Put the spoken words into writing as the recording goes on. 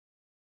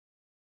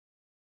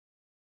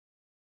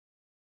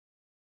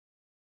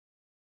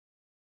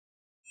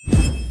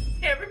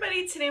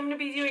everybody, today I'm going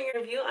to be doing a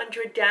review on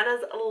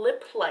Jordana's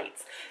lip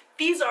lights.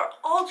 These are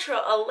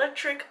ultra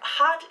electric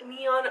hot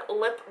neon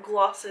lip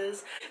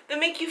glosses that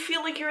make you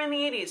feel like you're in the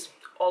 80s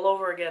all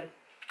over again.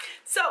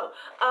 So,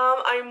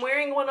 I'm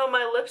wearing one on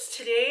my lips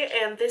today,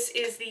 and this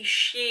is the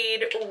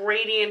shade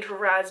Radiant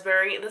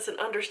Raspberry. And that's an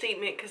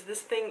understatement because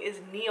this thing is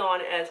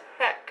neon as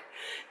heck.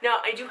 Now,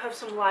 I do have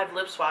some live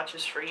lip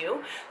swatches for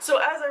you. So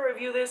as I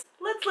review this,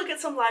 let's look at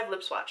some live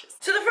lip swatches.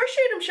 So the first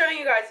shade I'm showing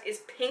you guys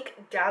is Pink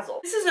Dazzle.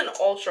 This is an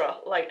ultra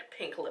light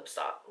pink lip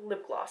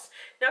gloss.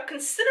 Now,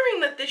 considering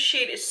that this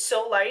shade is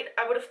so light,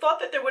 I would have thought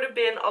that there would have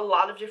been a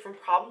lot of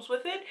different problems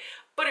with it,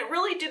 but it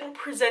really didn't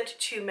present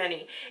too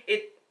many.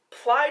 It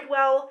applied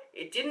well,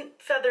 it didn't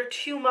feather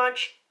too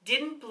much,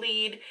 didn't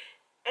bleed,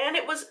 and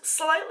it was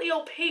slightly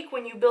opaque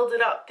when you build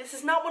it up. This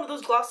is not one of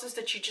those glosses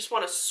that you just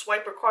want to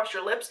swipe across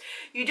your lips.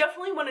 You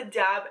definitely want to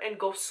dab and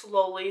go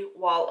slowly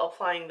while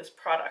applying this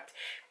product.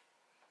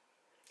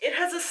 It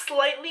has a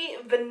slightly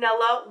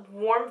vanilla,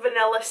 warm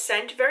vanilla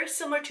scent, very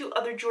similar to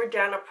other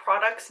Jordana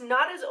products,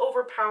 not as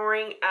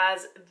overpowering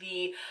as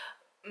the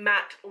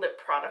matte lip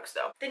products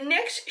though. The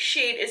next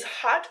shade is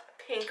Hot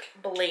Pink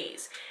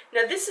Blaze.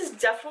 Now this is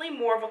definitely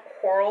more of a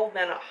coral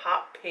than a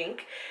hot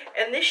pink,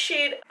 and this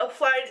shade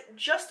applied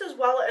just as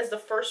well as the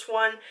first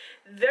one.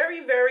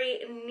 Very, very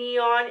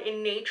neon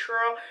in nature.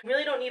 You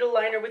really don't need a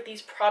liner with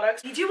these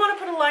products. If you do want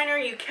to put a liner,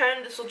 you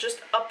can. This will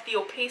just up the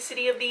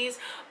opacity of these,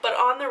 but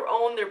on their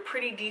own they're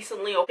pretty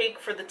decently opaque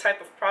for the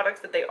type of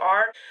products that they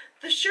are.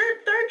 The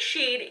third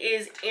shade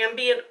is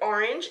Ambient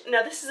Orange.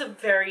 Now this is a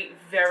very,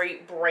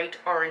 very bright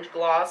orange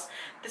gloss.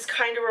 This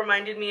kind of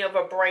reminded me of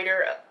a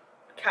brighter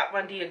Kat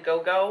Von D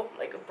Go-Go,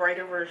 like a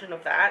brighter version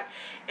of that.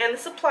 And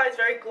this applies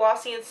very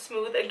glossy and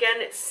smooth. Again,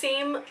 it's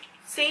same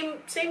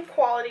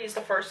quality as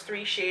the first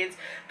three shades.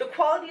 The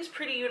quality is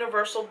pretty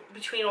universal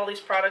between all these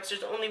products.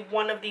 There's only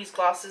one of these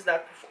glosses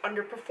that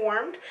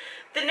underperformed.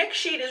 The next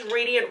shade is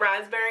Radiant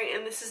Raspberry,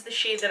 and this is the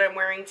shade that I'm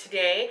wearing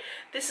today.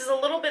 This is a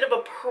little bit of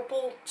a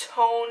purple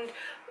toned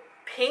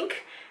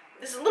pink.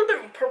 This is a little bit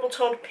of a purple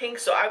toned pink,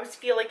 so I always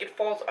feel like it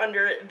falls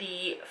under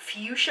the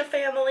fuchsia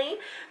family.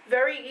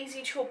 Very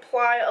easy to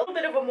apply, a little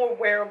bit of a more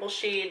wearable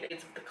shade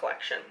of the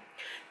collection.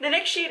 The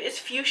next shade is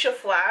Fuchsia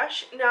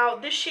Flash. Now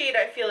this shade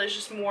I feel is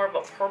just more of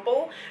a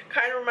purple.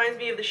 Kind of reminds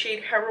me of the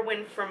shade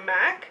Heroine from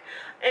MAC.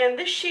 And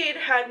this shade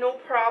had no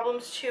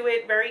problems to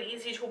it, very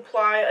easy to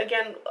apply.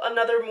 Again,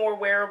 another more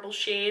wearable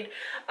shade.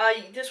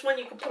 This one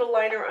you can put a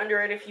liner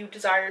under it if you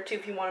desire to,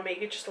 if you want to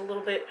make it just a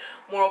little bit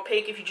more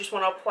opaque. If you just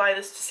want to apply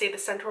this to, say, the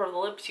center of the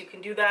lips, you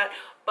can do that.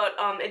 But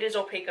it is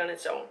opaque on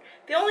its own.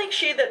 The only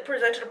shade that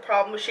presented a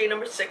problem was shade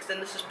number 6,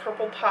 and this is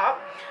Purple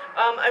Pop.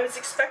 I was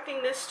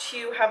expecting this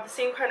to have the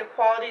same kind of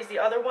quality as the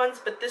other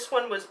ones, but this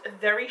one was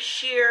very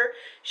sheer,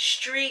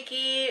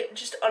 streaky,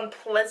 just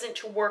unpleasant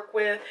to work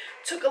with.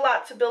 Took a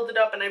lot to build it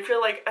up, and I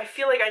feel like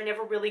I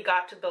never really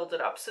got to build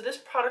it up. So this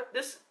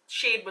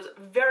shade was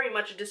very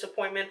much a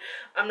disappointment.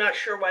 I'm not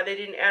sure why they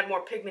didn't add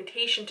more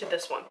pigmentation to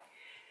this one.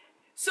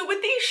 So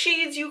with these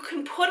shades, you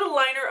can put a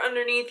liner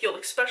underneath. You'll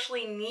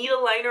especially need a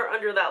liner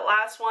under that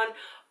last one.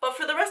 But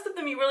for the rest of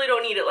them, you really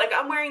don't need it. Like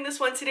I'm wearing this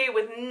one today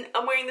with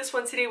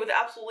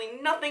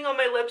absolutely nothing on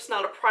my lips,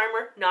 not a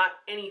primer, not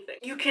anything.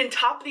 You can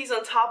top these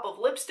on top of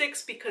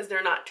lipsticks because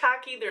they're not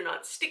tacky, they're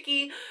not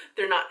sticky,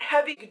 they're not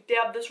heavy. You can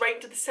dab this right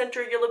into the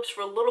center of your lips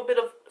for a little bit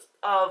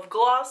of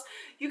gloss.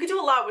 You can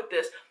do a lot with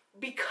this.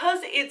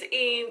 Because it's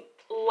a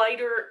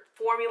lighter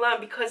formula,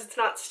 and because it's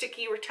not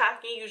sticky or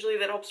tacky, usually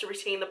that helps to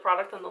retain the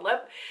product on the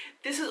lip.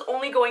 This is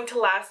only going to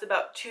last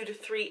about 2 to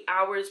 3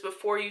 hours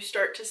before you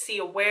start to see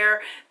a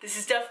wear. This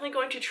is definitely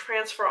going to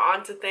transfer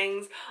onto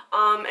things.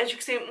 As you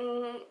can see,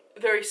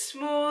 very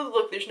smooth.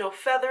 Look, there's no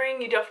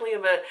feathering. You definitely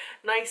have a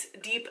nice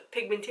deep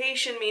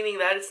pigmentation, meaning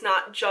that it's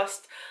not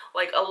just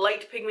like a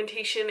light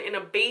pigmentation in a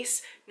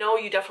base. No,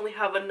 you definitely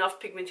have enough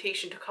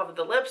pigmentation to cover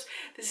the lips.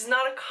 This is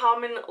not a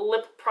common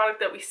lip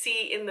product that we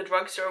see in the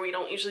drugstore. We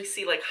don't usually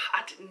see like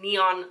hot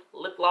neon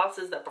lip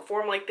glosses that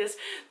perform like this.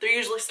 They're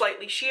usually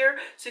slightly sheer.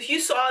 So if you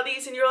saw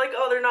these and you're like,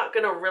 oh, they're not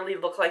gonna really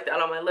look like that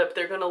on my lip,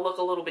 they're gonna look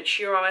a little bit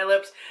sheer on my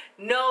lips.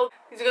 No,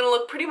 these are gonna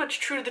look pretty much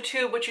true to the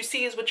tube. What you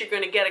see is what you're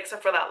gonna get,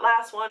 except for that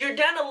last one.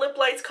 Jordana Lip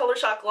Lights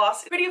Colorshock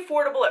Gloss, pretty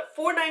affordable at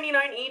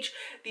 $4.99 each.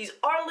 These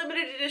are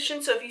limited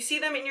edition, so if you see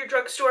them in your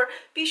drugstore,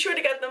 be sure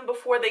to get them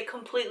before they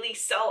completely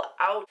sell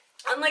out.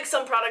 Unlike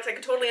some products, I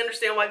could totally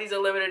understand why these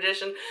are limited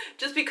edition.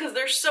 Just because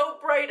they're so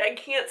bright, I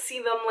can't see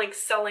them like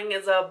selling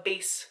as a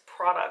base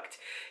product,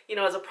 you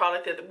know, as a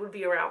product that would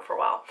be around for a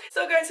while.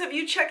 So guys, have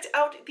you checked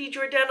out the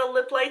Jordana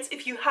lip lights?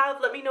 If you have,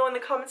 let me know in the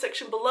comment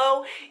section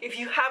below. If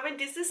you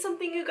haven't, is this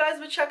something you guys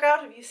would check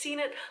out? Have you seen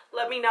it?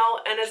 Let me know.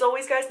 And as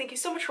always guys, thank you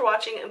so much for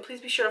watching, and please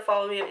be sure to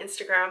follow me on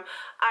Instagram.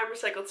 I'm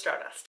Recycled Stardust.